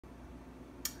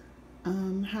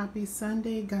Happy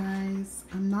Sunday, guys.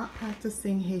 I'm not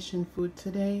practicing Haitian food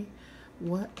today.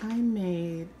 What I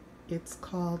made, it's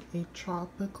called a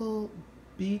tropical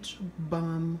beach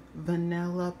bum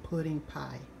vanilla pudding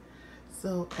pie.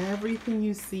 So everything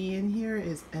you see in here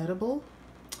is edible.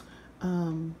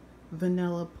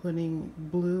 Vanilla pudding,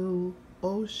 blue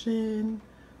ocean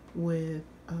with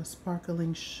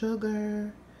sparkling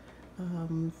sugar,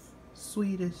 um,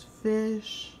 Swedish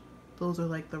fish. Those are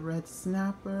like the red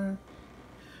snapper,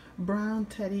 brown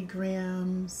Teddy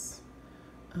Grahams,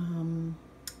 um,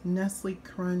 Nestle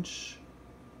Crunch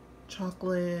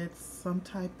chocolates, some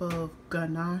type of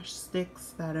ganache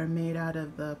sticks that are made out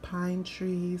of the pine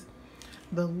trees.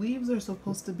 The leaves are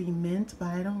supposed to be mint, but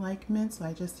I don't like mint, so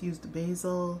I just used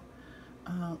basil.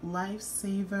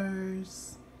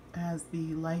 Lifesavers as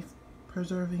the life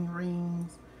preserving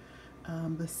rings.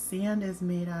 The sand is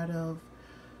made out of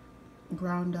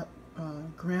ground up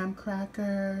graham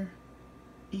cracker.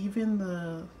 Even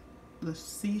the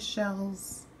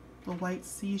seashells, the white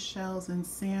seashells and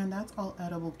sand, that's all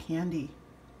edible candy.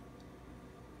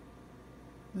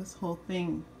 This whole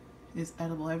thing is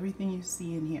edible, everything you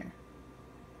see in here.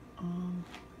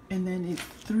 And then it's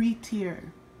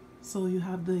 3-tier. So you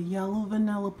have the yellow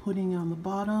vanilla pudding on the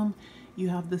bottom, you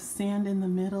have the sand in the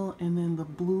middle, and then the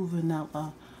blue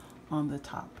vanilla on the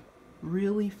top.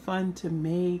 Really fun to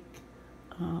make.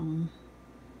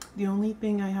 The only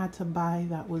thing I had to buy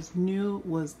that was new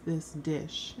was this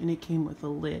dish, and it came with a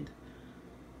lid.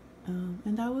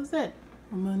 And that was it.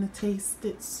 I'm gonna taste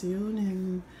it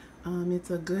soon, and it's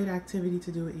a good activity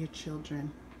to do with your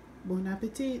children. Bon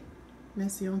appetit.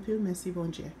 Merci un peu, merci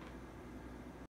bon Dieu.